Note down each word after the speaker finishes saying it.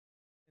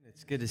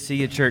It's good to see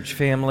you, church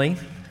family.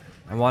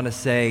 I want to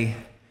say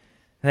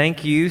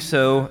thank you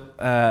so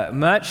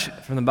much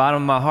from the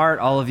bottom of my heart,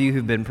 all of you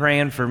who've been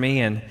praying for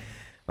me and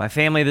my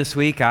family this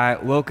week. I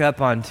woke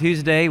up on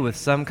Tuesday with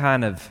some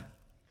kind of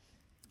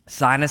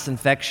sinus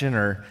infection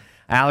or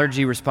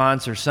allergy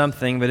response or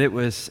something, but it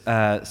was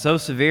so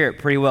severe it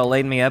pretty well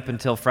laid me up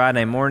until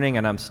Friday morning,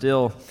 and I'm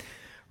still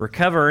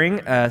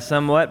recovering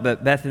somewhat,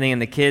 but Bethany and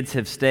the kids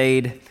have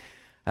stayed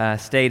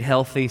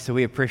healthy, so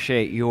we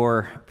appreciate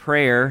your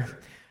prayer.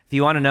 If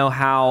you want to know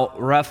how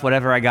rough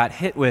whatever I got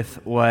hit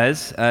with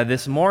was,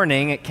 this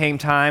morning it came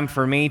time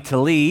for me to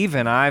leave,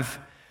 and I've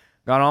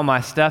got all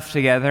my stuff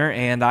together,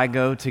 and I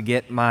go to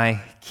get my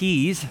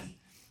keys,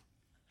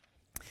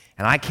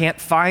 and I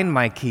can't find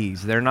my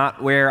keys. They're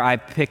not where I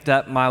picked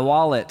up my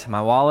wallet,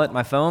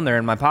 my phone, they're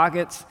in my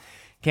pockets.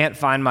 Can't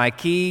find my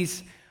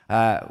keys.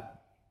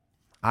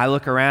 I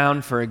look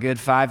around for a good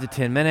 5 to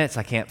 10 minutes.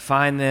 I can't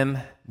find them.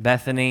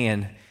 Bethany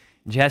and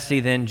Jesse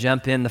then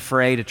jump in the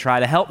fray to try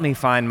to help me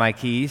find my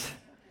keys.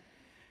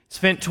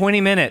 Spent 20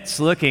 minutes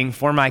looking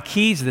for my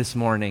keys this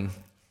morning.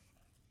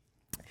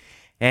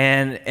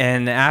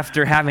 And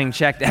after having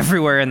checked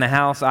everywhere in the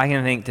house I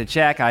can think to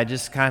check, I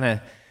just kind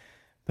of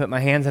put my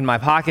hands in my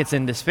pockets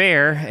in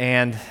despair,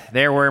 and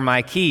there were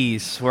my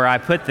keys where I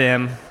put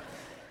them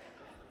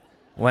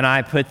when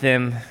I put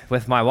them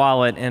with my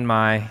wallet in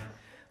my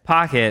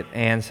pocket.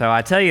 And so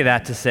I tell you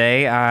that to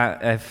say,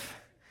 if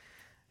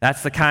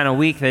that's the kind of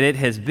week that it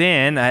has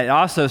been. It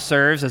also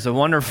serves as a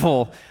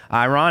wonderful,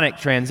 ironic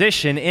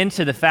transition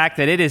into the fact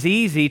that it is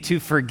easy to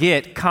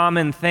forget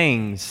common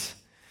things.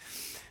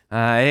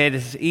 It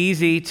is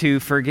easy to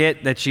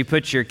forget that you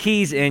put your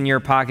keys in your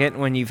pocket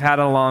when you've had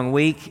a long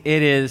week.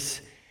 It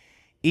is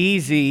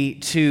easy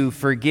to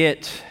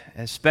forget,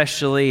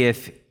 especially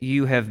if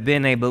you have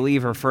been a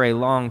believer for a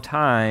long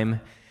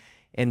time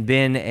and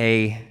been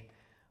a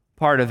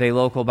part of a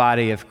local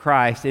body of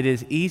Christ. It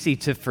is easy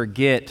to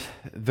forget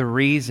the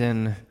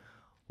reason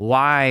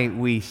why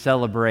we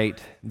celebrate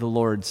the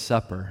Lord's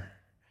Supper.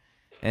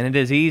 And it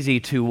is easy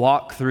to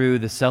walk through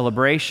the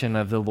celebration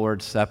of the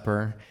Lord's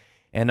Supper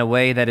in a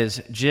way that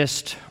is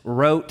just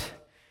rote,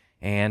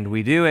 and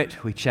we do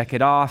it, we check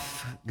it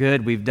off,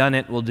 good, we've done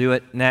it, we'll do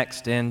it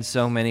next in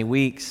so many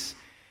weeks.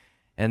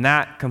 And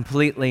that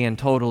completely and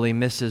totally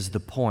misses the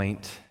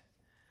point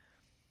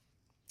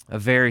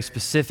of very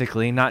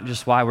specifically, not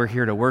just why we're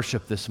here to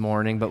worship this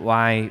morning, but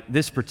why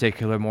this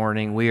particular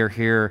morning we are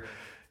here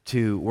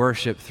to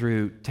worship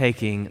through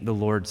taking the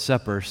Lord's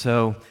Supper.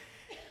 So,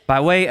 by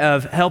way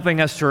of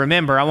helping us to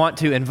remember, I want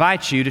to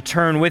invite you to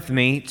turn with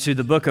me to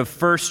the book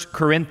of 1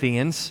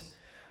 Corinthians.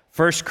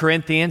 1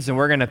 Corinthians, and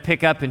we're going to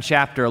pick up in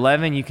chapter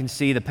 11. You can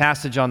see the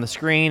passage on the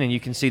screen, and you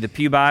can see the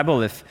Pew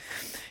Bible if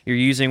you're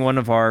using one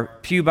of our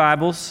Pew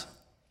Bibles.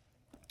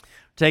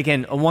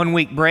 Taking a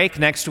 1-week break.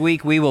 Next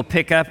week we will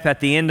pick up at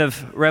the end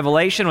of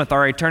Revelation with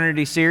our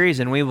Eternity series,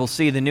 and we will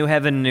see the new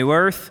heaven and new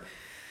earth.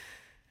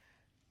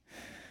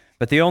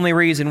 But the only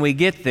reason we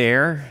get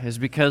there is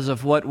because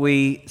of what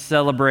we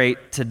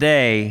celebrate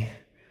today.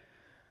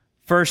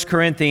 1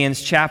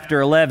 Corinthians chapter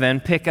 11,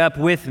 pick up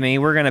with me.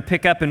 We're going to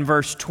pick up in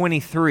verse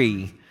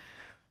 23.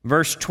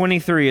 Verse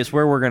 23 is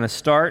where we're going to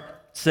start.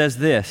 It says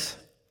this.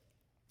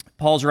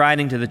 Paul's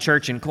writing to the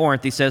church in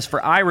Corinth. He says,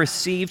 "For I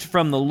received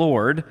from the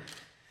Lord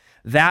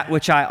that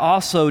which I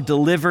also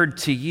delivered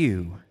to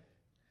you,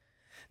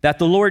 that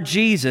the Lord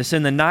Jesus,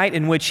 in the night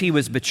in which he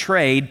was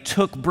betrayed,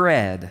 took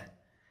bread.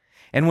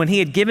 And when he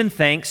had given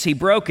thanks, he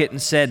broke it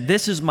and said,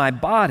 'This is my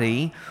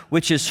body,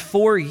 which is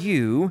for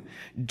you.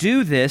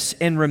 Do this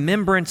in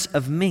remembrance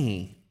of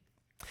me.'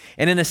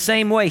 And in the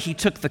same way, he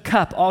took the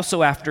cup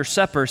also after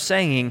supper,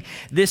 saying,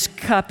 'This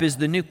cup is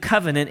the new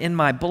covenant in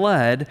my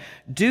blood.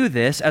 Do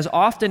this as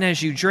often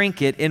as you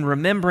drink it in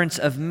remembrance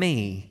of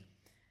me.'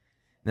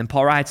 Then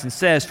Paul writes and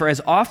says, 'For as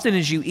often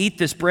as you eat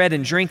this bread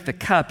and drink the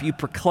cup, you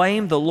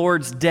proclaim the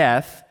Lord's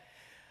death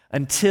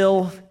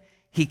until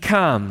he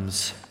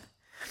comes.'"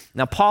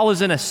 Now, Paul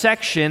is in a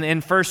section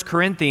in 1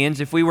 Corinthians.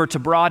 If we were to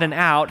broaden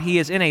out, he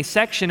is in a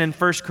section in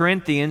 1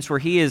 Corinthians where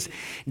he is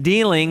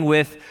dealing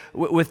with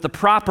the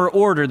proper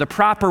order, the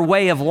proper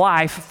way of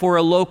life for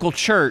a local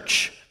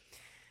church.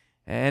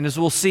 And as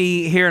we'll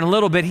see here in a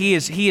little bit, he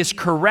is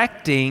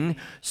correcting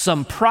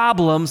some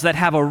problems that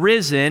have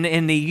arisen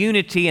in the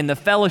unity and the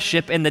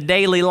fellowship in the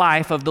daily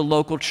life of the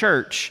local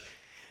church.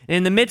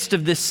 In the midst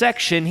of this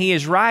section, he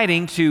is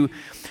writing to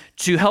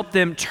help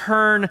them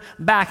turn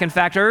back. In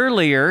fact,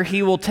 earlier,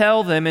 he will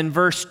tell them in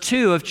verse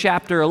 2 of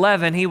chapter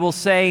 11, he will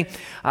say,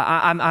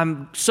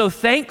 I'm so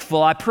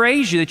thankful, I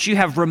praise you that you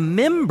have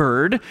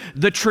remembered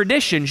the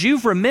traditions,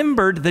 you've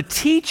remembered the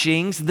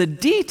teachings, the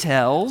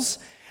details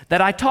that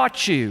I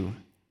taught you.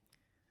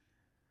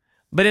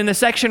 But in the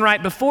section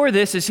right before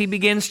this, as he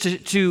begins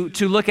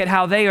to look at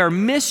how they are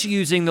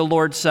misusing the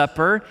Lord's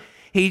Supper,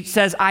 he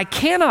says, I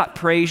cannot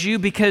praise you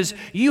because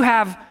you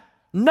have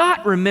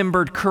not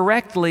remembered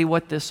correctly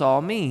what this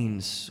all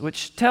means,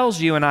 which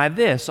tells you and I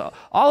this.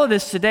 All of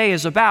this today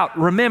is about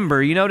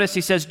remember. You notice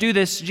he says, do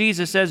this,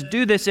 Jesus says,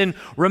 do this in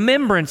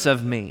remembrance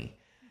of me.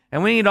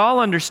 And we need to all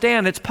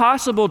understand it's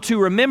possible to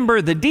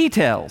remember the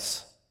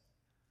details,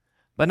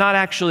 but not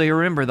actually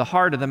remember the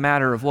heart of the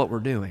matter of what we're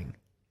doing.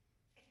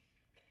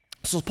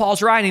 So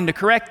Paul's writing to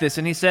correct this,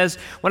 and he says,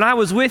 when I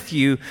was with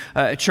you,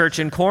 church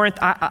in Corinth,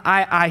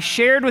 I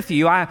shared with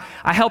you, I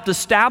helped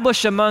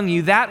establish among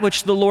you that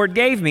which the Lord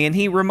gave me. And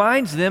he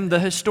reminds them the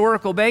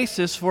historical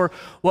basis for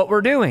what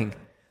we're doing.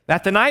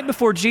 That the night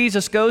before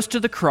Jesus goes to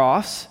the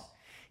cross,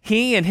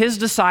 he and his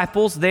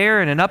disciples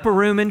there in an upper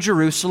room in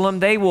Jerusalem,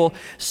 they will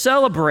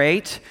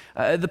celebrate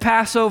the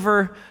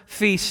Passover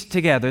feast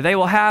together. They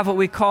will have what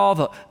we call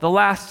the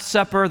Last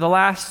Supper, the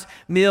last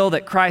meal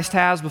that Christ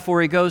has before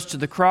he goes to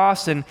the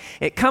cross. And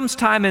it comes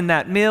time in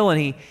that meal,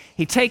 and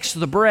he takes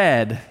the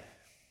bread,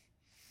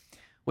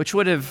 which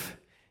would have,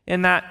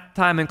 in that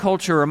time and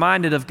culture,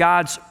 reminded of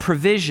God's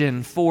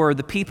provision for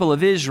the people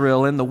of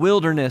Israel in the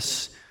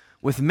wilderness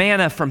with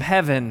manna from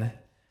heaven,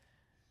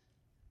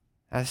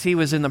 as he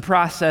was in the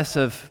process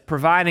of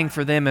providing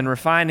for them and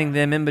refining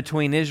them in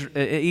between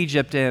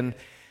Egypt and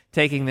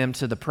taking them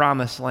to the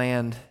promised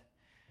land.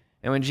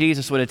 And when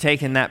Jesus would have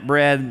taken that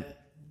bread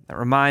that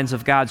reminds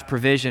of God's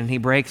provision, he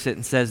breaks it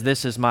and says,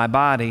 "This is my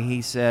body."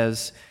 He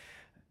says,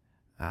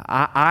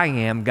 I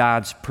am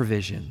God's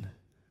provision.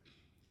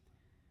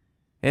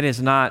 It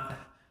is not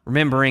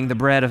remembering the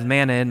bread of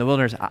manna in the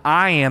wilderness.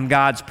 I am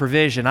God's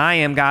provision. I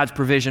am God's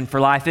provision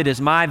for life. It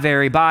is my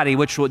very body,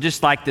 which will,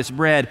 just like this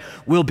bread,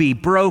 will be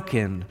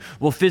broken,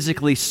 will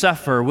physically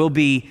suffer, will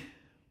be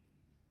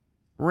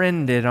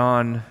rended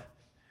on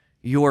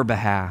your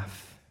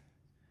behalf.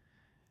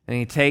 And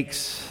he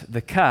takes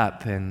the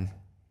cup and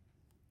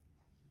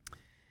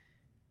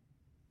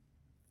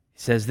he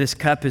says, "This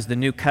cup is the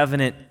new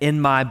covenant in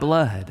my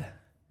blood."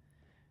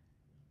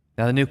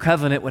 Now, the new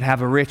covenant would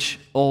have a rich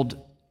Old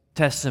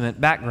Testament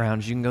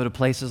background. You can go to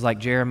places like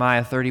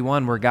Jeremiah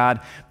 31 where God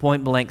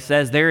point blank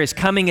says, "There is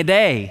coming a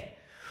day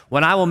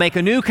when I will make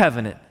a new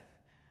covenant."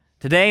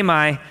 Today,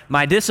 my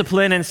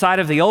discipline inside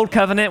of the old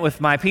covenant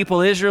with my people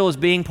Israel is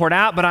being poured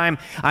out, but I'm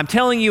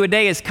telling you a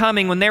day is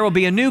coming when there will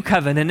be a new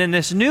covenant, and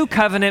this new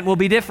covenant will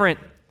be different.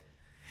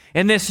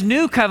 In this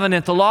new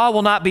covenant, the law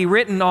will not be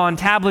written on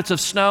tablets of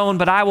stone,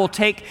 but I will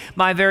take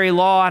my very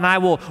law and I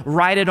will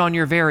write it on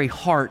your very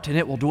heart, and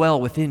it will dwell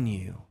within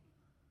you.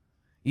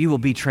 You will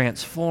be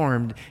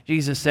transformed.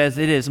 Jesus says,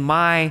 "It is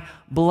my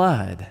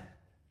blood."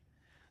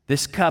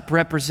 This cup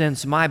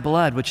represents my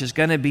blood, which is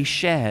going to be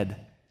shed.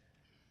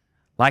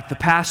 Like the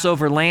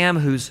Passover lamb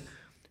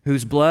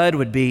whose blood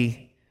would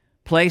be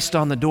placed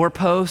on the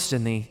doorpost,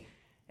 and the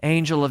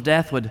angel of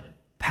death would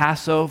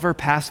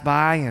pass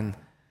by, and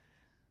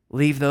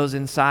leave those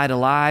inside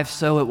alive,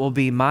 so it will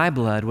be my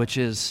blood, which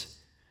is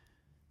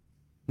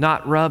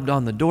not rubbed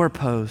on the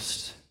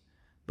doorpost,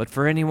 but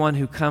for anyone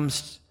who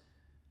comes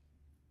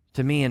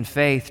to me in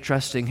faith,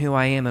 trusting who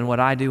I am and what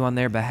I do on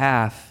their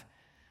behalf,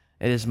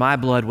 it is my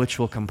blood which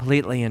will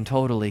completely and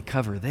totally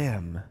cover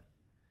them.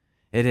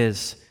 It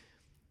is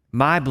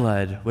my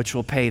blood which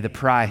will pay the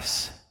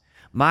price.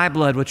 My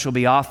blood which will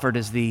be offered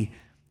as the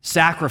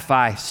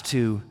sacrifice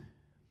to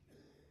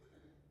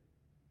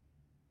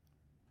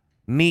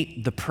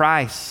meet the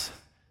price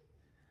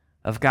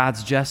of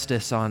God's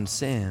justice on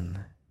sin.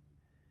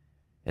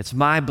 It's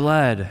my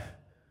blood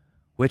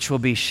which will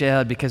be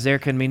shed, because there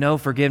can be no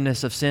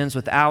forgiveness of sins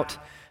without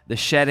the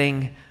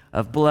shedding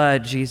of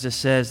blood. Jesus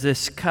says,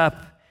 "This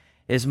cup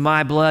is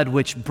my blood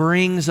which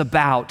brings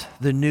about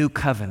the new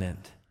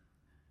covenant."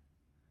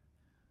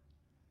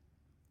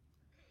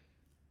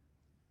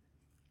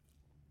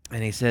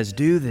 And he says,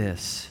 "Do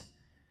this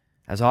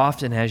as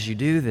often as you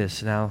do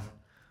this." Now,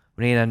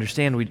 we need to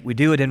understand we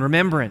do it in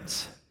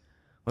remembrance.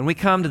 When we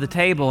come to the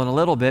table in a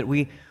little bit,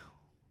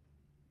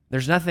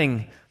 there's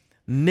nothing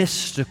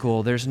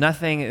mystical. There's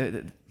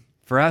nothing,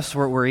 for us,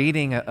 we're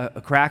eating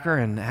a cracker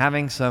and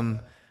having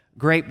some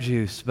grape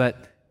juice.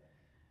 But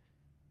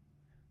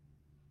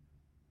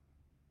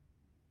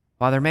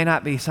while there may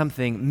not be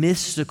something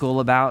mystical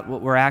about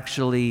what we're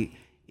actually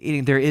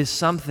eating, there is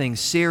something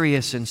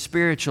serious and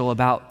spiritual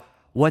about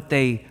what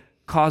they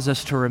cause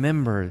us to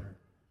remember.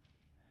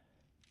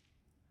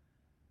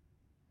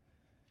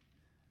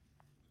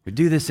 We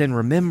do this in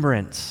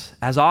remembrance.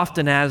 As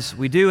often as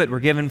we do it, we're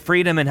given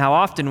freedom in how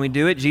often we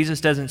do it.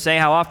 Jesus doesn't say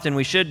how often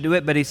we should do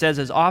it, but he says,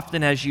 as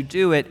often as you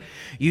do it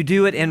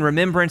in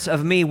remembrance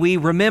of me. We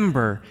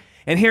remember.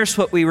 And here's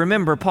what we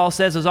remember. Paul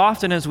says, as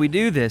often as we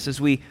do this,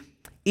 as we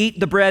eat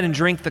the bread and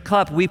drink the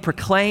cup, we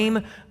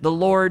proclaim the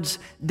Lord's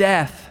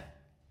death.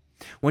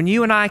 When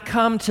you and I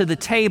come to the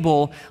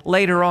table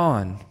later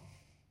on,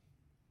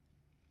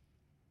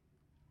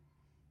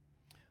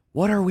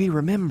 what are we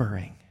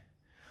remembering?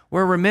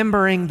 We're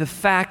remembering the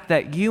fact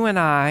that you and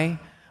I,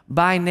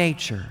 by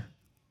nature,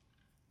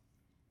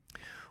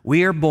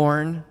 we are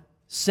born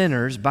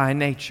sinners by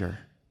nature.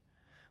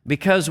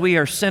 Because we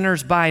are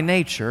sinners by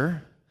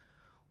nature,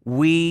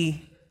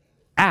 we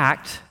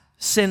act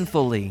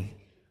sinfully.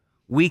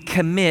 We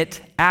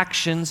commit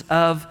actions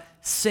of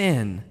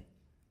sin.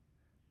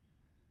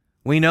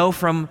 We know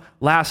from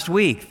last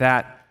week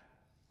that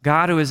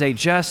God, who is a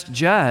just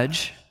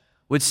judge,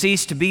 would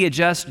cease to be a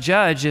just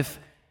judge if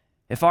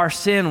if our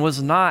sin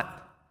was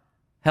not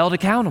held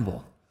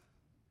accountable.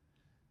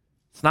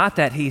 It's not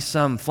that he's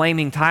some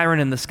flaming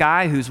tyrant in the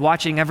sky who's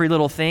watching every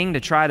little thing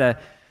to try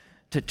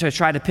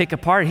to pick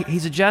apart.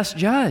 He's a just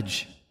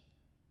judge.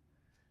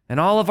 And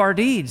all of our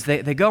deeds,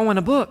 they go in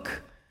a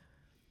book.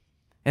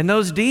 And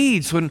those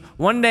deeds, when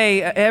one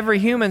day every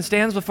human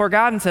stands before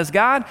God and says,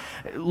 God,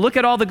 look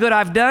at all the good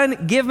I've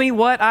done, give me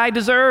what I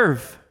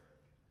deserve.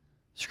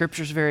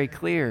 Scripture's very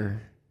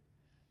clear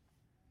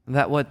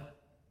that what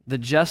the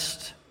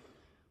just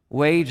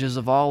wages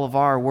of all of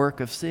our work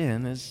of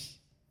sin is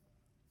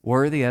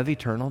worthy of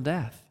eternal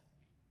death.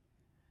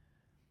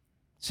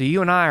 So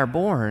you and I are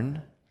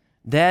born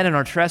dead in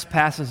our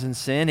trespasses and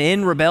sin,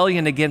 in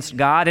rebellion against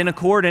God, in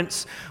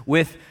accordance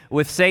with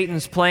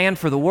Satan's plan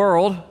for the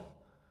world,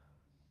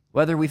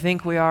 whether we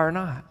think we are or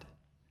not.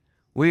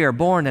 We are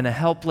born in a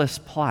helpless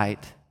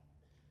plight.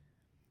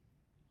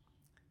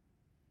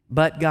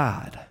 But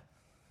God,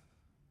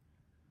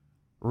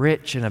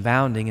 rich and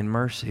abounding in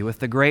mercy, with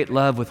the great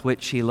love with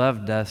which He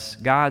loved us,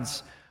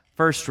 God's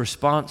first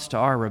response to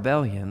our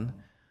rebellion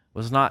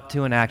was not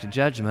to enact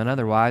judgment,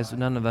 otherwise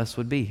none of us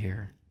would be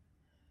here.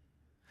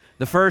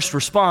 The first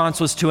response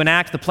was to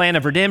enact the plan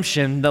of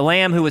redemption, the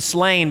Lamb who was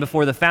slain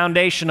before the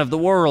foundation of the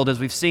world, as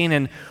we've seen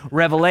in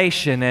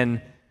Revelation.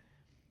 And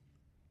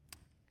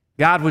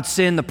God would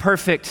send the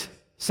perfect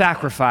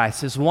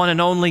sacrifice, His one and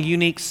only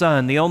unique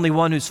Son, the only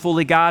one who's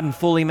fully God and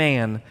fully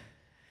man.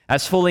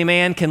 As fully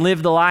man can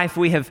live the life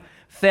we have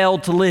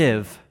failed to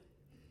live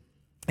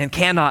and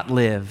cannot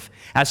live.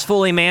 As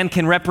fully man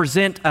can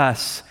represent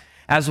us.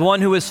 As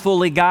one who is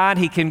fully God,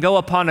 He can go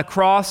upon a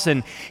cross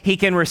and He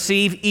can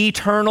receive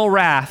eternal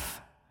wrath,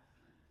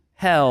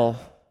 hell,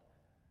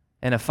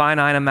 in a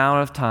finite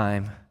amount of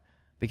time,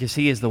 because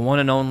He is the one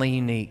and only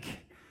unique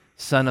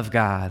Son of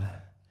God,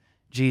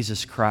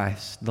 Jesus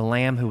Christ, the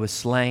Lamb who was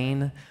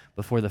slain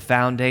before the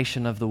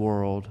foundation of the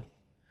world,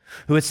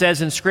 who it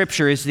says in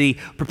Scripture is the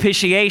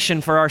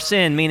propitiation for our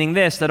sin, meaning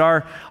this, that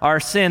our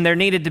sin, there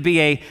needed to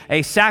be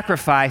a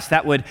sacrifice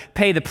that would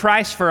pay the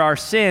price for our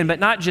sin,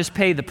 but not just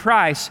pay the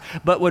price,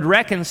 but would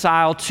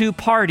reconcile two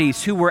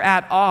parties who were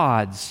at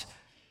odds,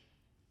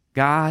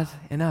 God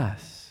and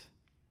us.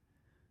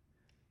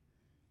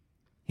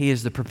 He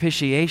is the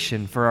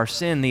propitiation for our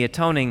sin, the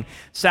atoning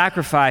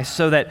sacrifice,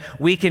 so that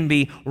we can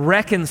be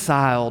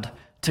reconciled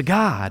to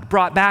God,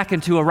 brought back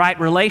into a right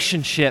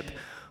relationship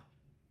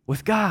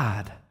with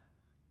God,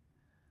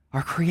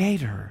 our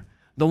Creator,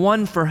 the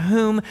one for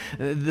whom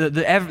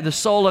the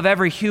soul of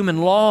every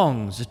human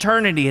longs.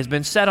 Eternity has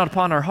been set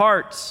upon our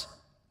hearts.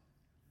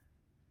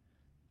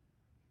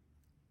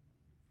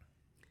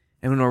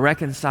 And when we're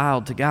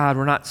reconciled to God,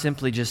 we're not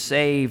simply just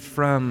saved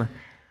from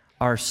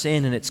our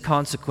sin and its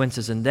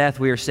consequences and death.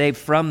 We are saved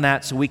from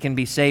that so we can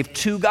be saved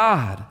to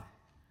God,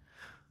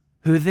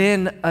 who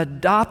then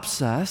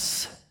adopts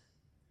us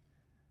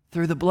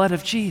through the blood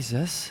of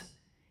Jesus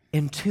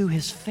into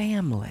His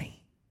family.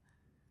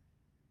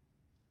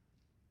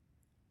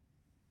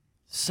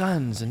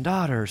 Sons and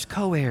daughters,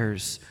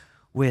 co-heirs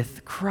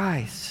with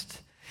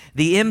Christ.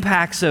 The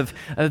impacts of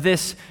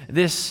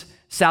this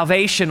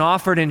salvation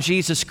offered in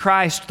Jesus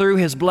Christ through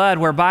His blood,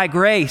 where by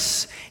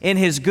grace, in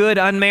His good,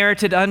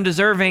 unmerited,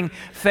 undeserving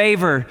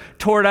favor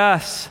toward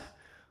us,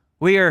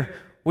 we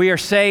are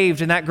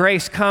saved, and that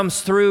grace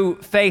comes through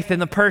faith in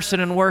the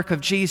person and work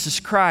of Jesus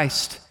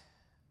Christ.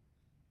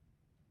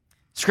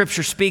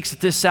 Scripture speaks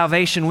that this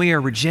salvation, we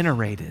are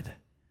regenerated.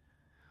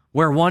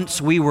 Where once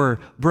we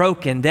were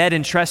broken, dead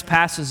in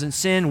trespasses and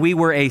sin, we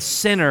were a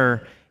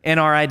sinner in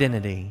our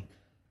identity.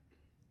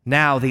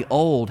 Now the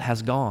old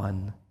has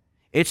gone.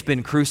 It's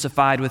been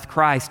crucified with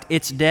Christ.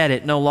 It's dead.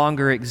 It no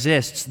longer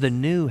exists. The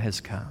new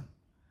has come.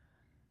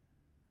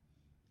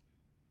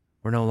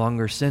 We're no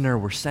longer sinner.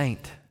 We're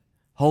saint,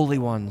 holy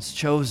ones,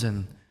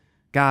 chosen,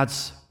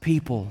 God's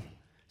people,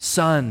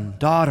 son,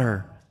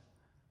 daughter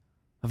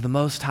of the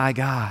Most High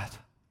God.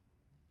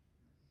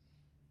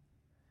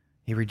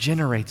 He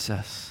regenerates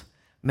us,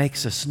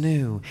 makes us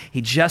new.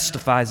 He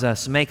justifies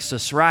us, makes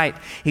us right.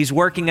 He's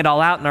working it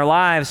all out in our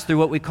lives through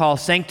what we call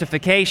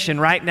sanctification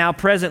right now,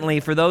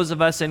 presently, for those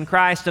of us in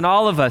Christ and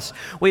all of us.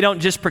 We don't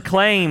just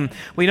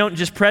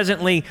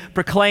presently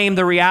proclaim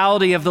the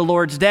reality of the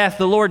Lord's death.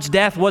 The Lord's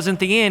death wasn't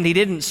the end. He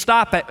didn't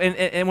stop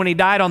and when He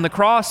died on the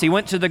cross, He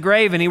went to the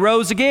grave and He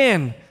rose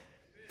again.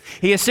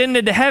 He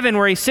ascended to heaven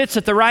where He sits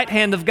at the right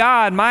hand of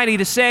God, mighty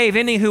to save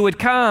any who would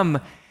come.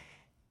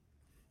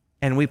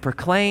 And we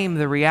proclaim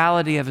the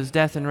reality of His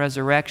death and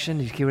resurrection.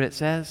 Did you hear what it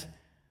says?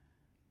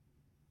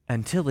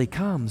 Until He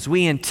comes.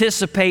 We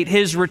anticipate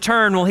His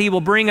return. He will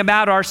bring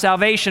about our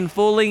salvation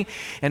fully,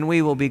 and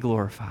we will be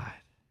glorified.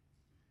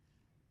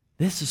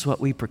 This is what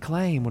we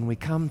proclaim when we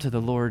come to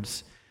the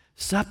Lord's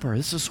Supper.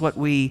 This is what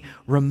we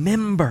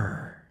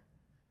remember.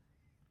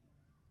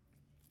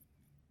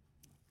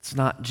 It's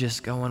not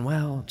just going,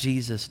 well,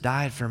 Jesus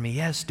died for me.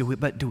 Yes, do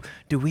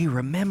we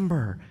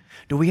remember?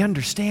 Do we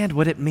understand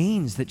what it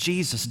means that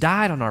Jesus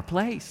died on our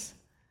place?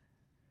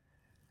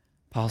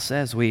 Paul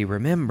says we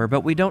remember,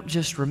 but we don't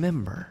just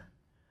remember.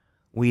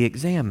 We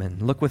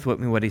examine. Look with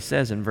what he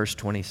says in verse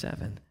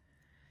 27.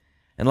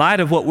 In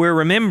light of what we're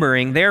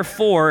remembering,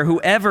 therefore,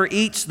 whoever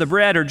eats the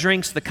bread or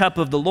drinks the cup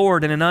of the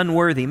Lord in an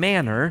unworthy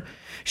manner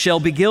shall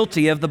be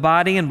guilty of the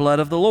body and blood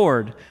of the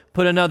Lord.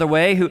 Put another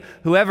way,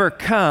 whoever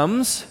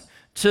comes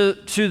to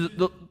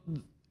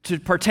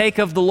partake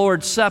of the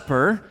Lord's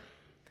Supper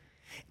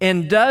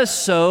and does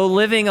so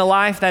living a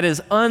life that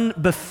is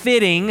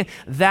unbefitting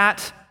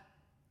that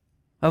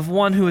of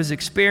one who has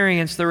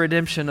experienced the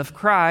redemption of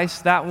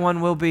Christ, that one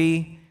will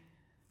be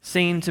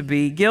seen to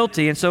be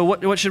guilty. And so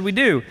what should we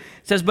do?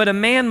 It says, but a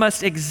man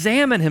must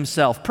examine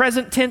himself.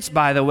 Present tense,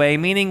 by the way,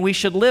 meaning we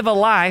should live a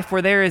life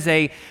where there is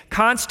a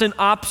constant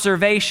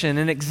observation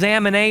and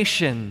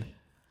examination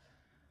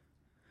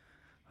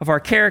of our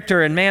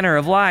character and manner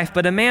of life.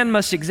 But a man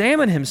must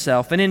examine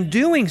himself, and in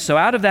doing so,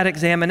 out of that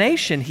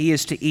examination, he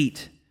is to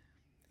eat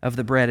of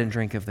the bread and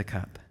drink of the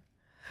cup.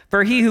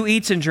 For he who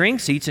eats and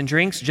drinks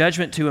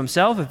judgment to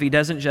himself if he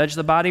doesn't judge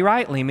the body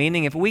rightly.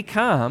 Meaning, if we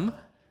come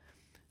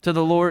to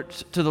the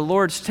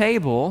Lord's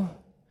table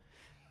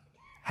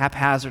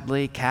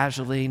haphazardly,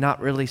 casually,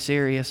 not really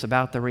serious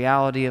about the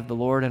reality of the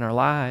Lord in our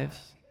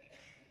lives,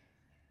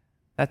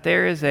 that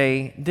there is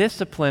a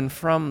discipline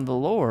from the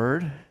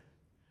Lord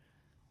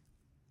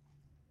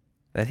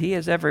that he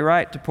has every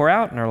right to pour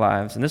out in our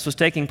lives. And this was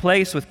taking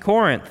place with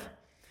Corinth.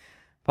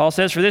 Paul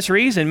says, for this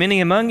reason, many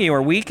among you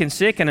are weak and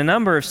sick, and a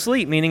number of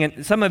sleep,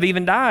 meaning some have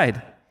even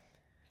died,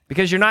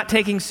 because you're not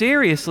taking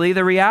seriously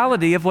the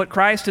reality of what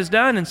Christ has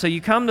done. And so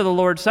you come to the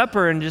Lord's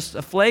Supper in just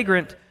a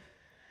flagrant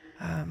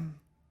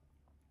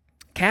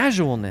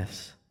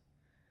casualness.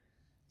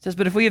 It says,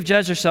 but if we have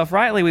judged ourselves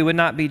rightly, we would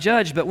not be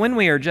judged. But when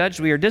we are judged,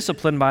 we are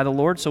disciplined by the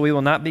Lord, so we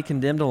will not be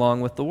condemned along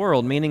with the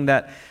world. Meaning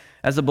that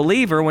as a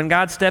believer, when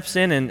God steps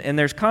in and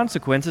there's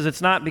consequences,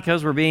 it's not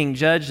because we're being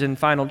judged in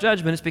final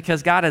judgment. It's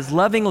because God is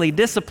lovingly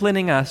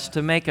disciplining us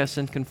to make us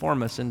and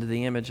conform us into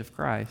the image of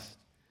Christ.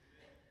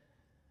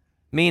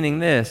 Meaning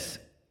this,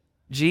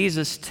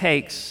 Jesus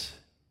takes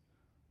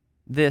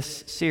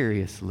this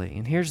seriously.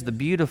 And here's the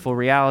beautiful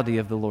reality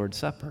of the Lord's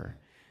Supper.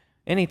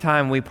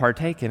 Anytime we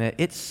partake in it,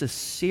 it's a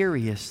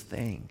serious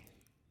thing.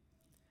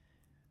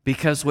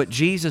 Because what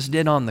Jesus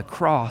did on the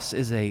cross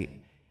is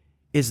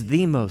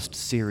the most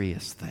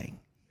serious thing.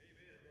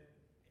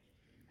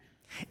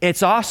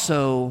 It's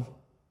also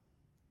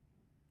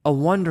a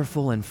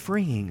wonderful and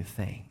freeing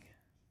thing.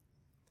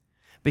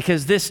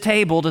 Because this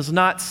table does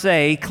not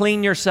say,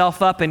 clean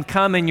yourself up and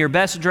come in your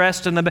best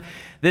dressed.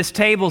 This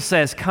table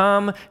says,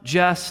 come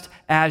just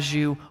as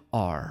you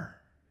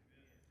are.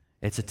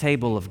 It's a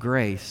table of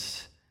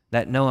grace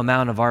that no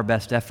amount of our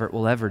best effort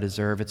will ever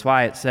deserve. It's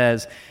why it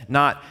says,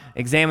 not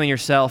examine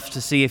yourself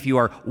to see if you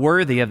are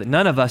worthy of it.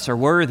 None of us are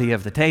worthy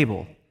of the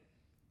table.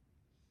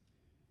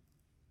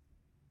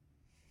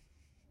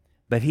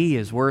 But he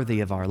is worthy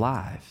of our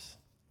lives.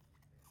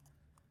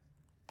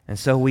 And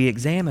so we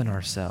examine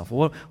ourselves.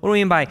 What do we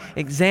mean by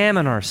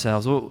examine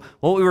ourselves?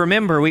 What we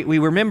remember, we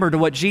remember to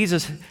what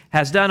Jesus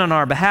has done on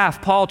our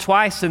behalf. Paul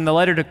twice in the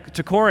letter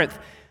to Corinth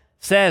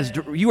says,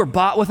 you were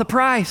bought with a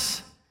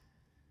price.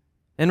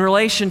 In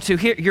relation to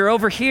here, you're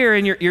over here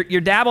and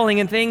you're dabbling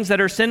in things that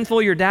are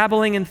sinful. You're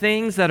dabbling in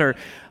things that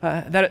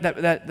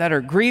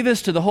are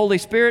grievous to the Holy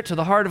Spirit, to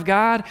the heart of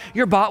God.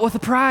 You're bought with a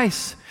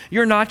price.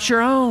 You're not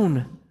your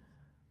own.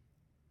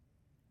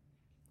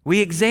 We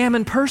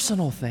examine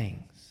personal things.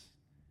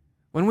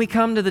 When we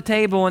come to the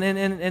table, and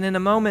in a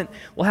moment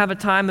we'll have a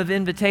time of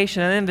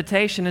invitation. An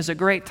invitation is a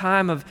great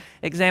time of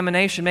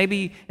examination.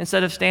 Maybe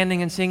instead of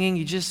standing and singing,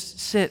 you just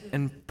sit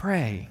and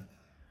pray.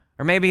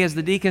 Or maybe as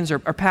the deacons are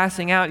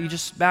passing out, you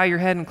just bow your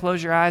head and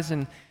close your eyes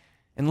and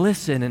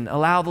listen and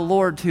allow the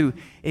Lord to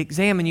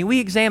examine you.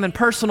 We examine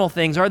personal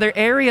things. Are there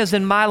areas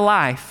in my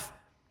life,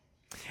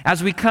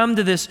 as we come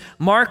to this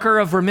marker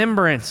of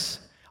remembrance,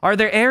 are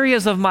there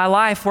areas of my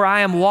life where I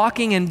am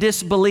walking in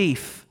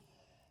disbelief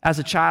as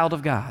a child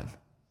of God?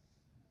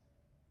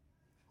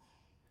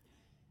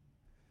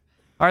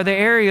 Are there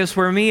areas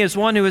where me, as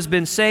one who has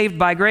been saved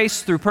by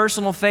grace through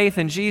personal faith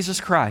in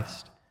Jesus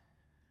Christ,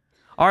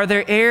 are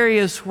there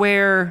areas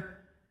where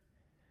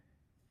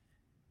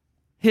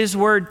His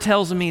Word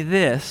tells me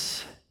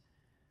this,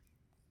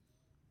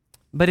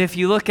 but if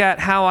you look at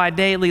how I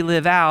daily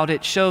live out,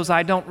 it shows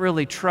I don't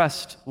really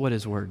trust what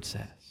His Word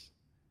says?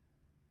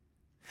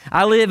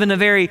 I live in a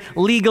very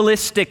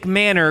legalistic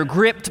manner,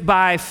 gripped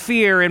by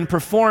fear and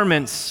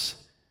performance.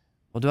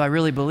 Well, do I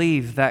really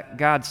believe that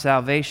God's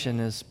salvation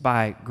is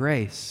by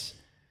grace?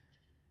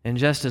 And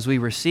just as we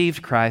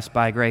received Christ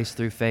by grace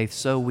through faith,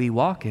 so we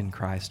walk in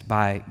Christ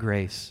by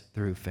grace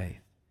through faith.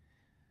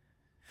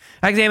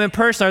 I examine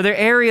personally, are there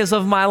areas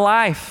of my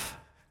life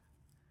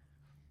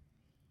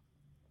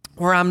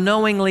where I'm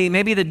knowingly,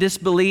 maybe the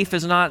disbelief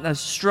is not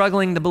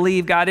struggling to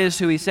believe God is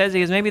who He says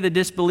He is. Maybe the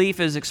disbelief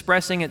is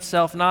expressing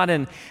itself not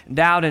in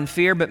doubt and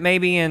fear, but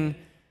maybe in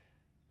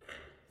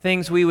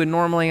things we would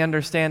normally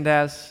understand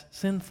as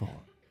sinful.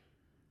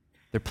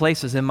 There are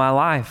places in my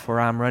life where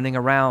I'm running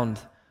around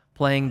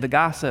playing the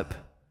gossip,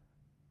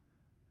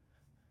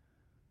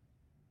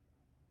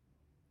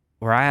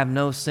 where I have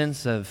no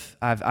sense of,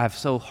 I've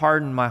so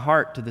hardened my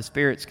heart to the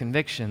Spirit's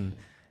conviction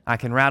I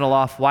can rattle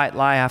off white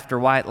lie after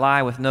white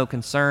lie with no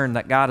concern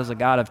that God is a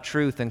God of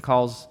truth and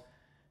calls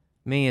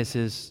me as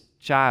His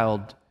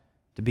child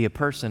to be a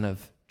person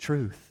of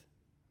truth.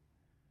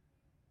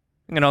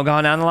 You know, go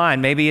on down the line.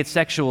 Maybe it's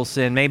sexual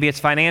sin. Maybe it's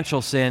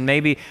financial sin.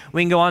 Maybe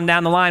we can go on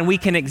down the line. We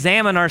can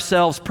examine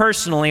ourselves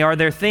personally. Are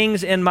there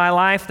things in my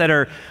life that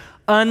are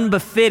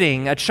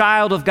unbefitting a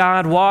child of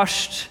God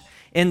washed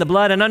in the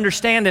blood? And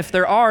understand, if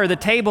there are, the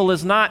table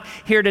is not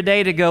here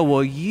today to go,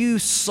 well, you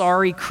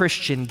sorry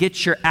Christian,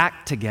 get your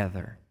act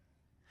together.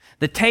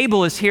 The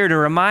table is here to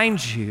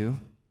remind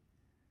you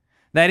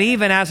that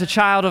even as a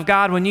child of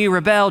God, when you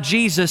rebel,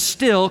 Jesus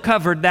still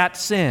covered that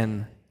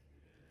sin.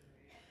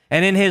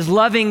 And in His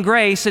loving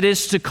grace, it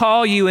is to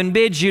call you and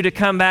bid you to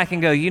come back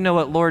and go, you know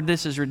what, Lord,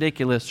 this is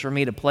ridiculous for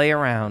me to play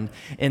around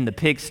in the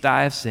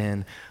pigsty of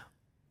sin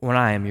when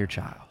I am your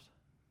child.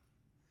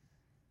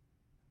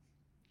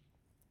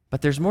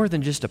 But there's more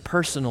than just a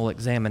personal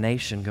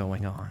examination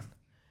going on.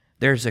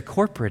 There's a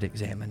corporate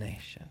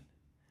examination.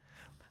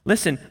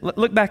 Listen,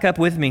 look back up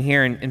with me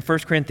here in 1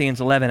 Corinthians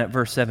 11 at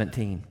verse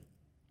 17.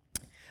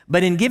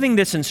 But in giving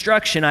this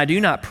instruction, I do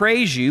not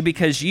praise you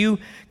because you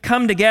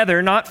come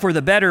together not for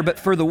the better, but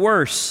for the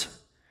worse.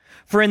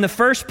 For in the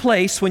first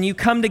place, when you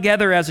come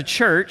together as a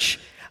church,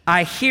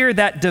 I hear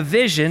that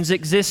divisions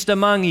exist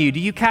among you. Do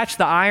you catch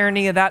the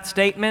irony of that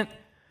statement?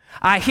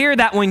 I hear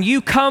that when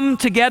you come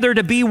together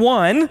to be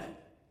one,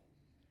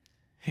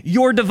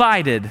 you're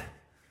divided.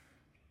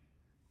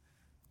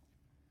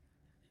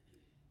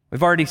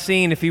 We've already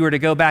seen, if you were to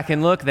go back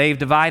and look, they've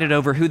divided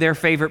over who their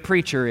favorite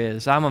preacher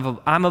is. I'm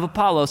of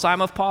Apollos,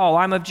 I'm of Paul,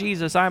 I'm of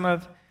Jesus,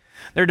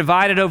 They're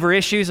divided over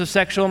issues of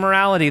sexual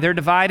morality. They're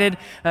divided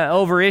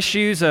over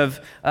issues of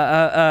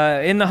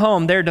in the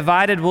home. They're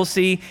divided, we'll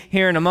see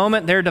here in a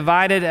moment, they're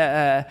divided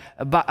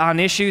on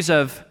issues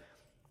of,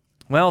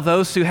 well,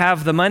 those who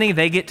have the money,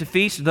 they get to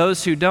feast.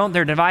 Those who don't,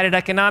 they're divided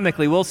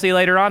economically. We'll see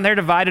later on, they're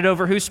divided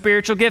over whose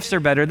spiritual gifts are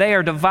better. They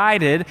are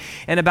divided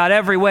in about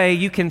every way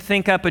you can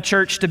think up a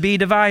church to be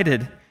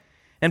divided.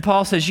 And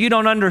Paul says, you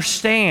don't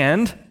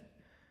understand.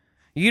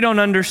 You don't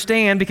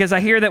understand because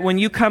I hear that when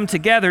you come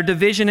together,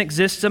 division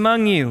exists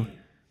among you.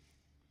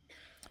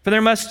 For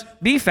there must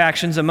be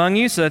factions among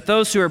you so that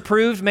those who are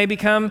proved may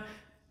become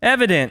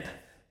evident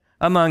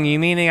among you,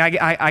 meaning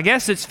I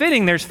guess it's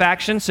fitting there's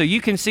factions so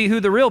you can see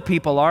who the real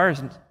people are.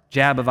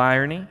 Jab of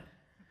irony. It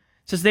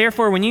says,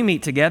 therefore, when you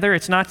meet together,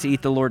 it's not to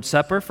eat the Lord's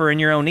Supper, for in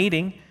your own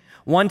eating,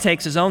 one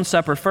takes his own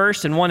supper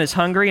first, and one is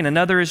hungry, and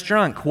another is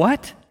drunk.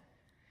 What?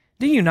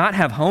 Do you not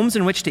have homes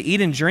in which to eat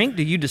and drink?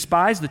 Do you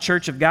despise the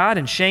church of God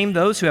and shame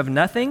those who have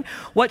nothing?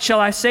 What shall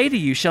I say to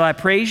you? Shall I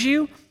praise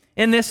you?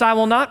 In this I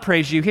will not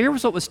praise you. Here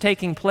was what was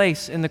taking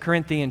place in the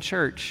Corinthian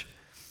church.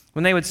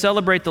 When they would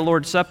celebrate the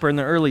Lord's Supper in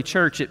the early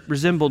church, it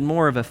resembled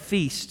more of a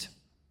feast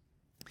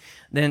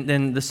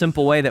than the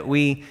simple way that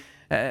we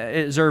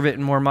observe it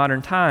in more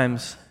modern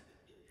times.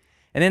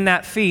 And in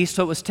that feast,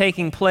 what was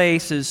taking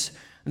place is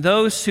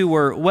those who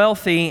were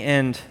wealthy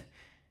and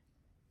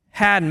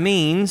had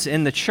means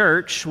in the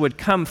church would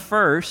come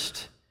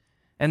first,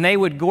 and they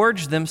would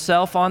gorge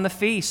themselves on the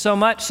feast. So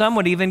much, some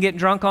would even get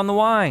drunk on the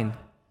wine.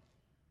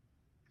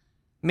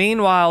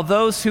 Meanwhile,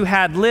 those who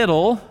had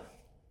little,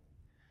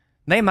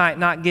 they might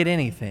not get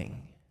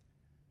anything.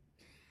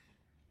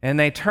 And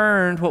they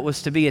turned what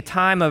was to be a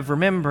time of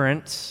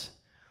remembrance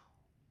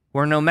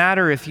where no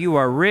matter if you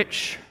are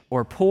rich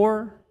or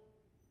poor,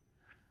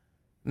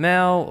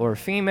 male or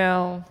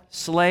female,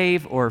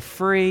 slave or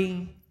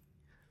free,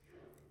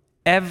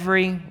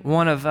 every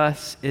one of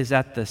us is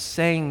at the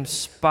same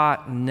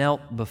spot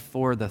knelt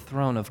before the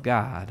throne of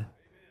God.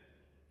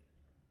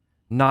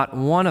 Not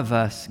one of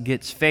us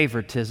gets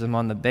favoritism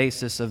on the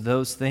basis of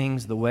those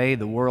things, the way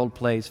the world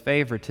plays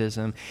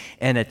favoritism.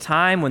 And a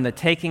time when the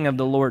taking of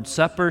the Lord's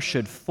Supper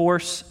should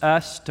force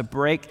us to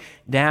break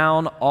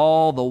down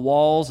all the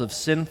walls of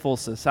sinful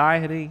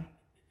society,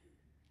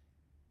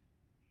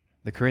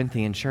 the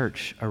Corinthian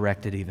church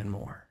erected even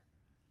more.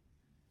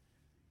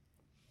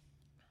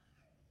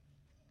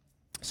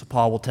 So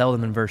Paul will tell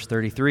them in verse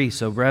 33,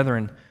 so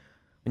brethren,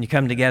 when you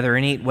come together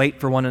and eat, wait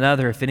for one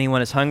another. If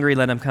anyone is hungry,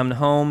 let him come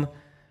home.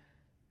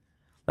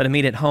 Let him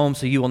eat at home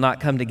so you will not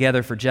come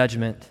together for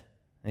judgment.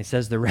 And he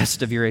says, the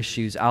rest of your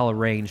issues I'll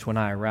arrange when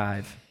I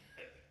arrive.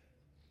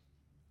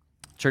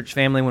 Church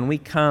family, when we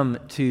come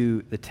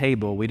to the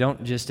table, we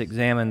don't just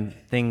examine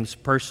things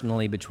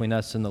personally between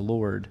us and the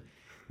Lord.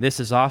 This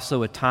is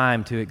also a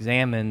time to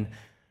examine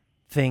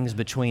things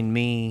between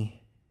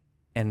me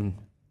and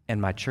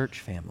my church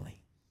family.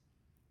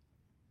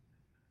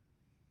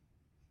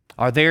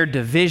 Are there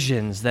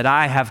divisions that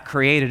I have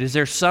created? Is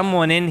there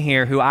someone in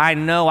here who I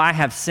know I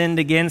have sinned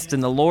against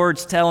and the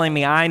Lord's telling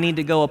me I need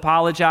to go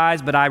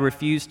apologize, but I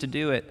refuse to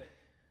do it?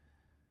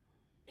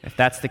 If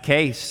that's the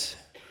case,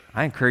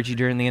 I encourage you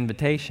during the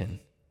invitation.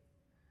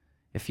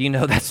 If you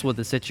know that's what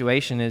the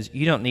situation is,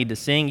 you don't need to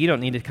sing, you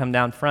don't need to come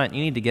down front,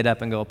 you need to get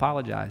up and go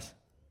apologize.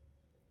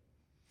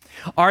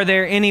 Are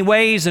there any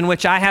ways in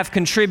which I have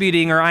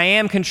contributing or I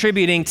am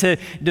contributing to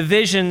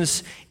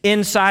divisions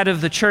inside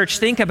of the church?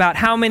 Think about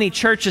how many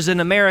churches in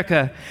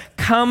America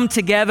come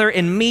together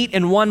and meet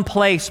in one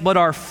place but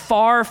are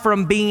far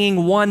from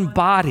being one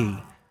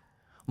body,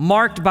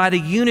 marked by the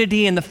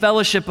unity and the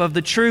fellowship of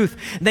the truth.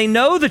 They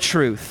know the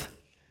truth.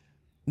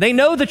 They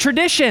know the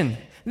tradition.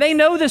 They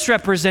know this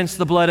represents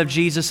the blood of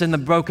Jesus in the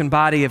broken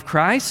body of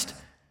Christ.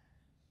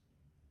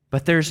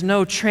 But there's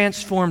no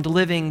transformed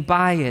living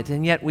by it,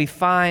 and yet we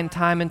find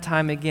time and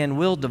time again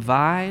we'll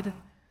divide.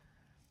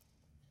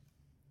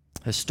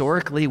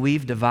 Historically,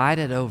 we've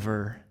divided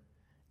over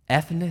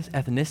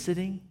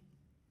ethnicity.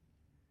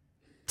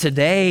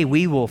 Today,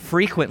 we will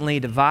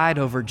frequently divide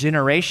over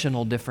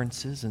generational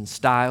differences in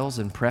styles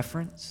and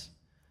preference.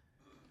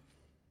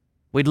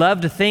 We'd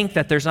love to think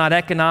that there's not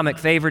economic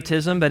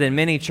favoritism, but in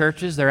many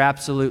churches there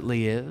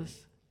absolutely is.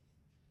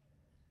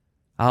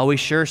 Oh, we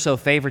sure show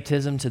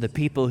favoritism to the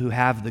people who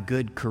have the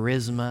good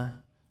charisma,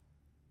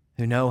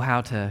 who know how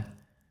to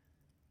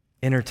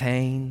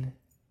entertain.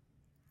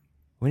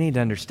 We need to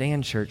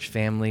understand, church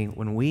family,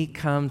 when we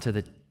come to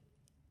the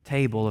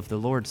table of the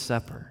Lord's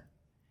Supper,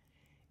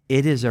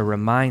 it is a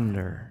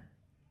reminder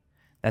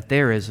that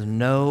there is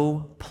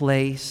no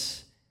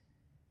place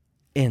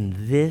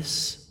in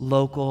this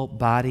local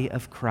body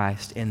of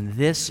Christ, in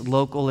this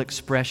local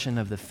expression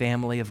of the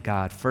family of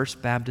God,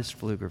 First Baptist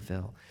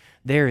Pflugerville,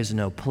 there is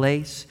no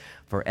place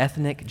for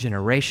ethnic,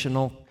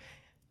 generational,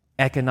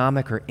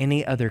 economic, or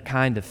any other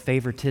kind of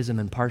favoritism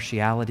and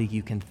partiality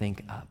you can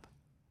think of.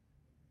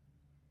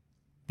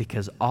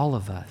 Because all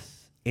of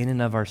us, in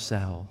and of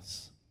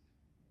ourselves,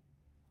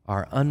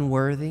 are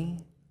unworthy,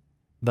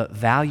 but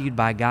valued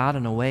by God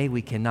in a way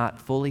we cannot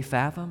fully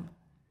fathom.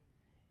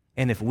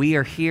 And if we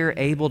are here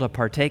able to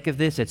partake of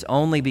this, it's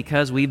only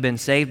because we've been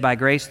saved by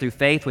grace through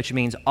faith, which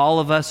means all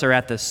of us are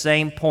at the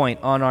same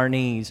point on our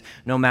knees,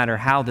 no matter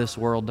how this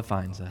world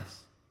defines us.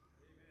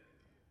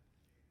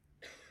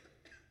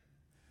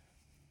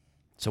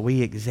 So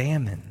we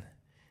examine.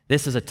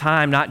 This is a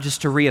time not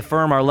just to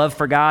reaffirm our love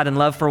for God and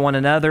love for one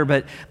another,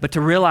 but to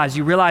realize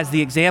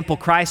the example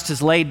Christ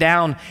has laid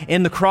down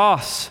in the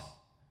cross,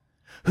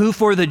 who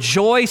for the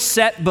joy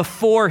set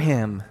before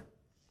him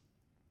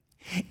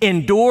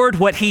endured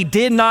what he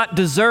did not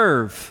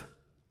deserve,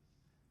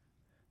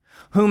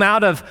 whom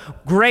out of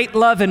great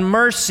love and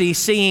mercy,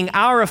 seeing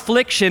our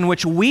affliction,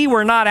 which we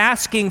were not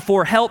asking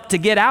for help to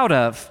get out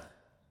of,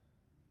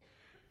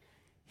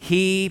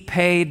 he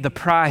paid the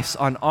price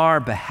on our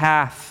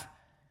behalf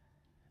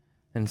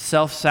in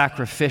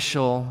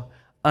self-sacrificial,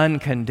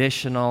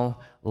 unconditional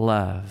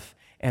love.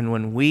 And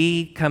when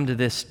we come to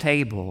this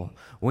table,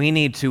 we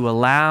need to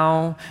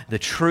allow the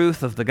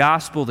truth of the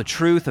gospel, the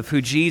truth of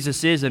who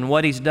Jesus is and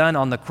what he's done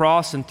on the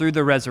cross and through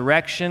the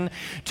resurrection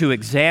to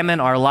examine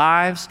our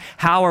lives.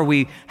 How are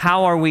we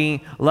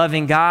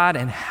loving God,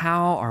 and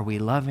how are we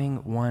loving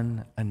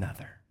one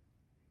another?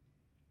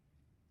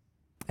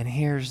 And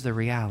here's the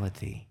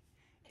reality.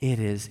 It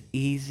is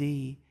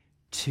easy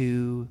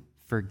to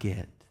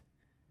forget.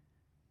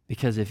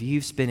 Because if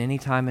you've spent any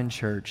time in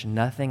church,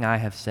 nothing I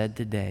have said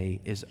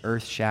today is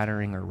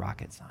earth-shattering or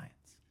rocket science.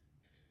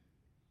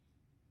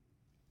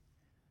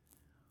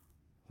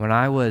 When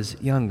I was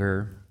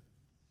younger,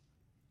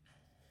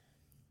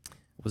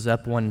 I was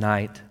up one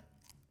night,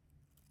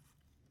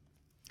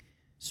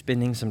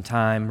 spending some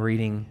time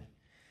reading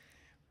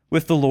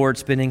with the Lord,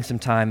 spending some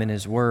time in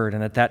His Word.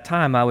 And at that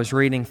time, I was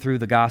reading through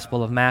the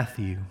Gospel of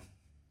Matthew.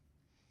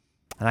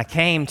 And I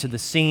came to the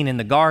scene in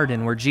the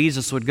garden where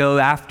Jesus would go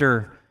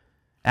after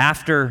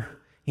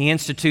He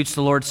institutes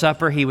the Lord's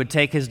Supper. He would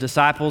take His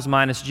disciples,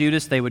 minus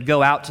Judas. They would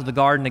go out to the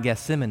Garden of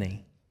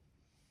Gethsemane.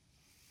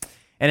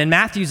 And in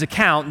Matthew's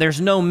account, there's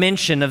no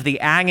mention of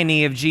the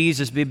agony of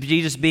Jesus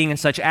being in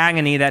such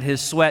agony that his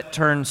sweat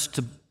turns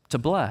to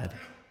blood.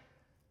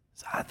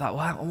 So I thought,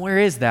 well, where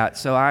is that?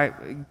 So I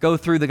go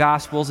through the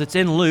Gospels. It's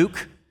in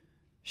Luke.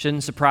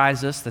 Shouldn't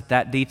surprise us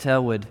that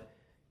detail would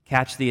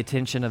catch the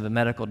attention of a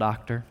medical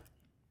doctor.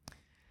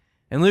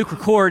 And Luke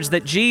records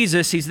that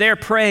Jesus, he's there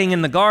praying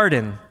in the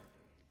garden.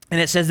 And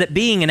it says that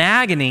being in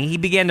agony, he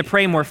began to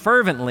pray more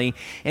fervently,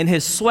 and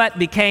his sweat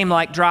became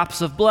like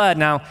drops of blood.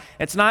 Now,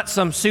 it's not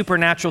some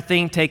supernatural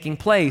thing taking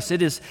place.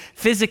 It is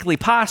physically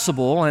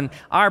possible in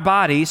our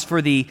bodies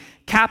for the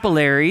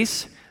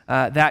capillaries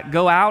that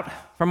go out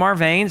from our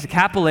veins, the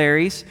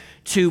capillaries,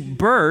 to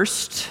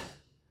burst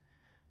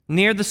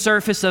near the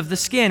surface of the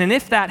skin. And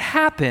if that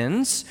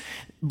happens,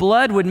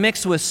 blood would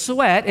mix with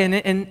sweat, and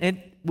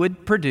it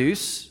would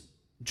produce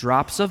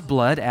drops of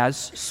blood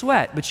as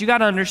sweat. But you got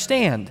to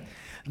understand,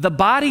 the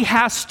body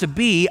has to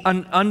be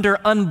under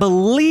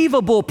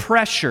unbelievable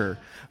pressure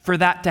for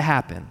that to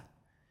happen.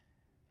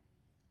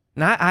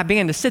 And I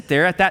began to sit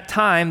there. At that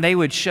time, they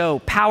would show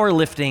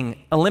powerlifting,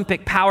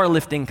 Olympic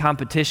powerlifting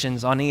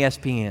competitions on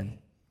ESPN.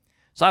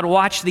 So I'd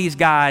watch these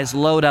guys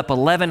load up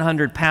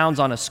 1,100 pounds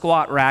on a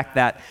squat rack,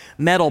 that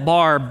metal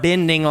bar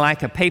bending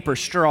like a paper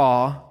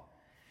straw.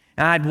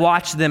 And I'd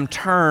watch them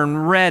turn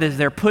red as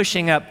they're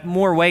pushing up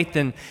more weight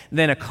than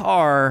a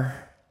car.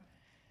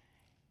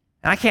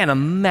 And I can't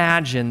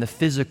imagine the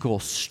physical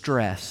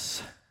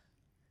stress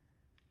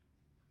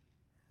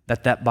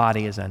that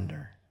body is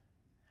under.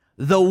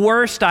 The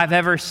worst I've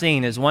ever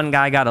seen is one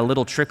guy got a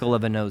little trickle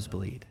of a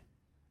nosebleed.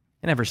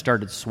 He never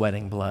started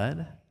sweating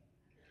blood.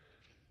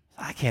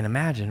 I can't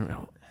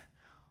imagine.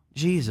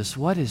 Jesus,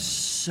 what is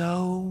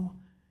so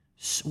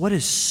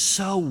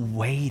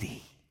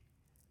weighty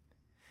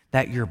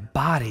that your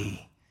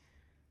body,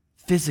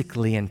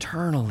 physically,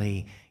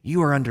 internally,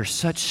 you are under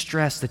such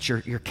stress that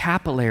your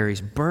capillaries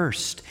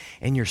burst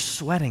and you're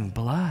sweating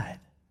blood?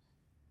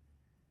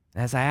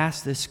 As I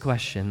asked this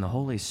question, the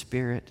Holy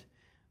Spirit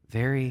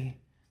very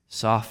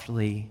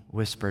softly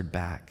whispered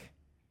back,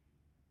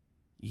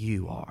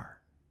 "You are."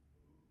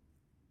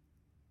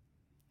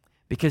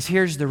 Because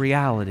here's the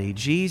reality.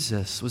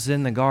 Jesus was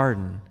in the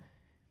garden.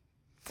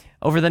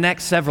 Over the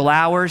next several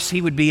hours,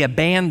 he would be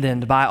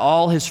abandoned by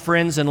all his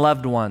friends and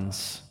loved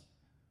ones.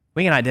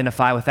 We can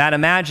identify with that.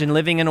 Imagine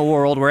living in a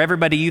world where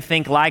everybody you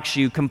think likes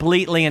you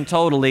completely and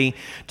totally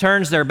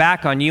turns their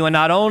back on you, and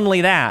not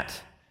only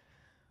that,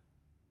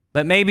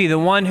 but maybe the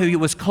one who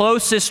was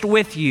closest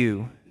with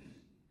you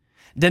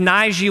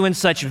denies you in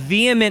such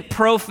vehement,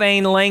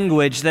 profane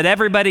language that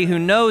everybody who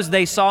knows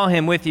they saw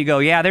him with you go,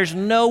 "Yeah, there's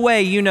no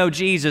way you know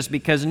Jesus,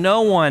 because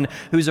no one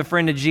who's a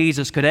friend of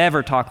Jesus could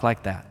ever talk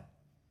like that."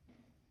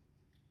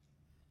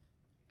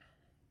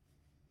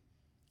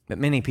 But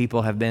many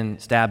people have been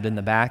stabbed in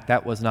the back.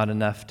 That was not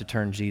enough to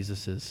turn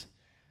Jesus'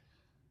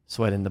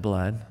 sweat into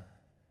blood.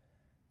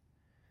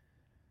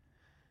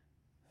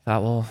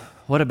 Thought, well,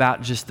 what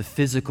about just the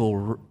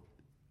physical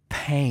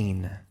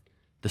pain,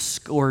 the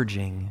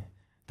scourging,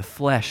 the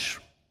flesh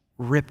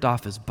ripped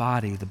off his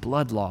body, the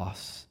blood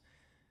loss,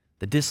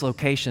 the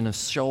dislocation of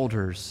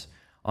shoulders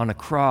on a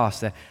cross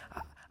that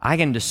I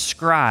can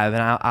describe,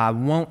 and I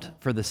won't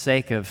for the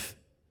sake of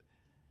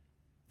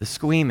the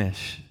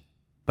squeamish,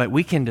 but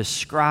we can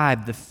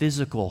describe the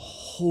physical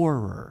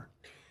horror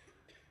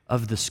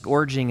of the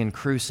scourging and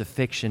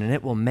crucifixion, and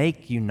it will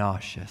make you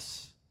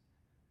nauseous.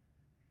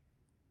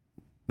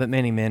 But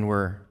many men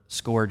were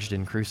scourged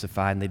and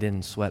crucified, and they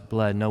didn't sweat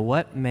blood. No,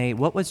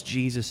 what was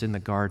Jesus in the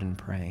garden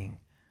praying?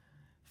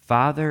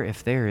 "Father,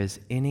 if there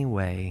is any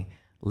way,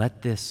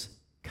 let this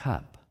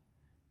cup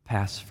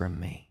pass from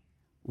me."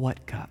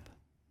 What cup?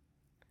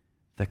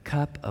 The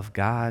cup of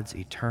God's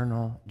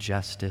eternal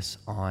justice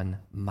on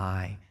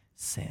my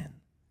sin.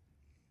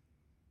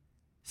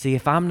 See,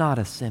 if I'm not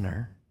a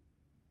sinner,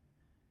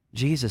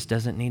 Jesus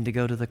doesn't need to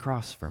go to the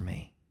cross for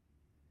me.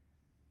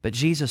 But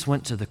Jesus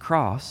went to the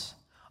cross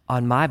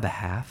on my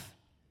behalf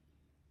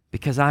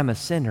because I'm a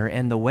sinner,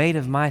 and the weight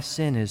of my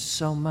sin is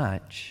so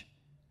much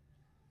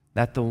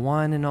that the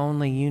one and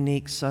only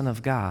unique Son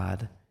of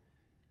God,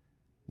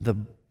 the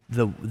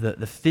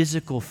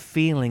physical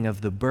feeling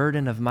of the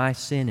burden of my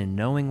sin and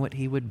knowing what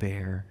he would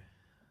bear,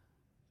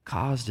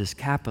 caused his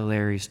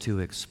capillaries to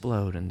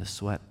explode and to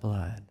sweat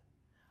blood.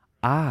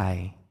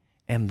 I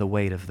am the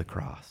weight of the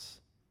cross.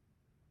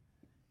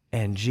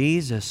 And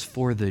Jesus,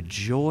 for the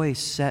joy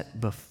set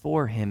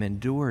before him,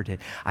 endured it.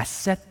 I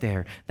sat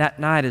there that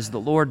night as the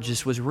Lord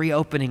just was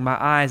reopening my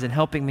eyes and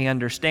helping me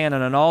understand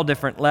on an all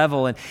different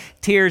level, and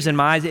tears in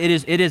my eyes.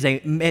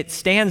 It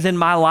stands in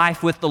my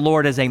life with the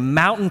Lord as a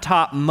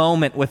mountaintop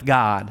moment with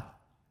God.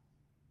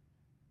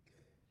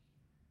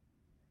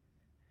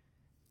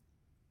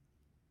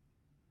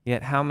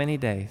 Yet how many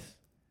days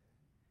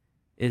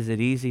is it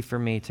easy for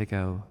me to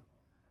go,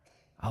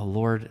 "Oh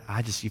Lord,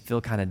 you feel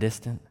kind of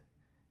distant.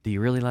 Do you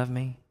really love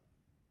me?"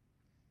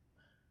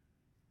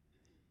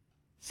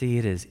 See,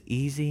 it is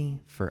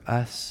easy for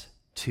us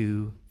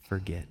to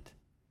forget.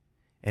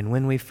 And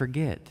when we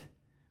forget,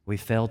 we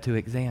fail to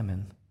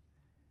examine.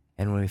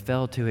 And when we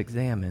fail to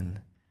examine,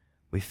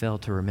 we fail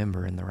to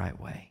remember in the right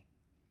way.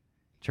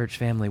 Church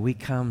family, we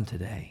come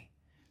today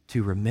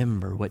to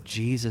remember what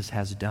Jesus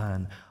has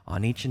done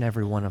on each and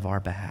every one of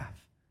our behalf.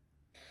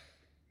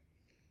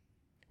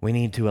 We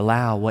need to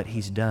allow what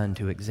he's done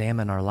to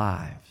examine our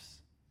lives.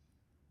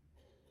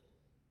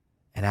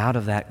 And out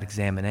of that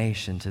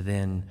examination to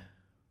then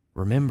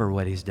remember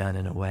what he's done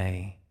in a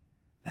way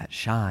that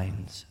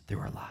shines through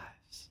our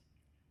lives.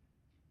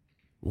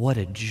 What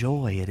a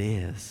joy it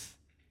is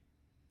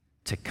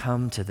to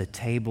come to the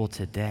table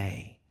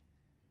today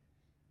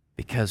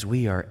because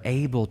we are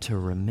able to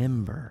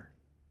remember,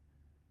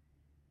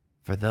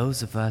 for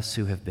those of us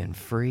who have been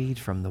freed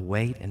from the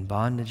weight and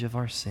bondage of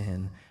our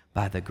sin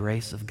by the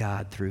grace of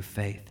God through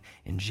faith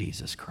in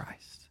Jesus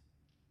Christ.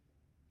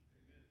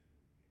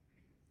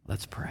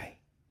 Let's pray.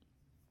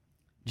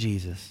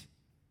 Jesus,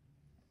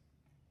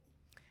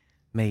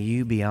 may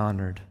you be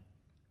honored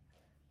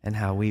in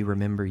how we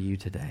remember you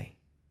today.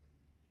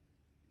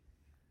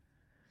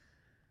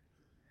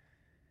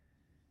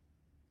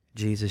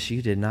 Jesus,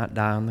 you did not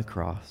die on the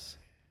cross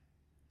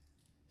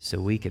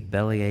so we could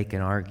bellyache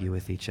and argue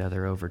with each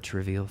other over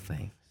trivial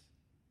things.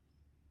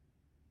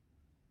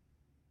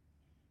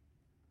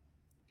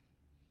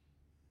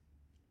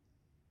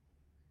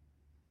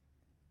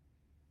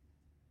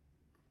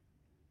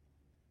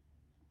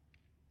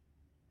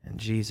 And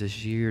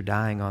Jesus, you're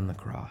dying on the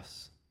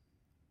cross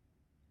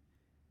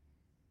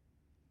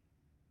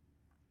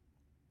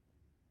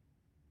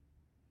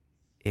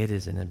It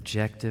is an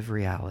objective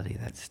reality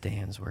that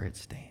stands where it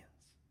stands.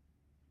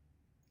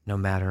 No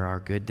matter our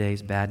good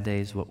days, bad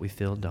days, what we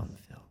feel, don't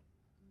feel.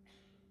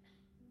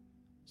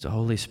 So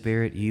Holy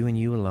Spirit, you and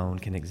you alone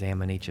can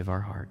examine each of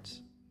our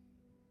hearts.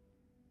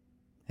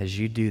 As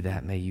you do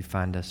that, may you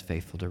find us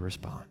faithful to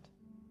respond.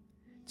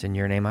 It's in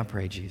your name I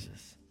pray,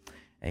 Jesus.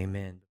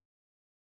 Amen.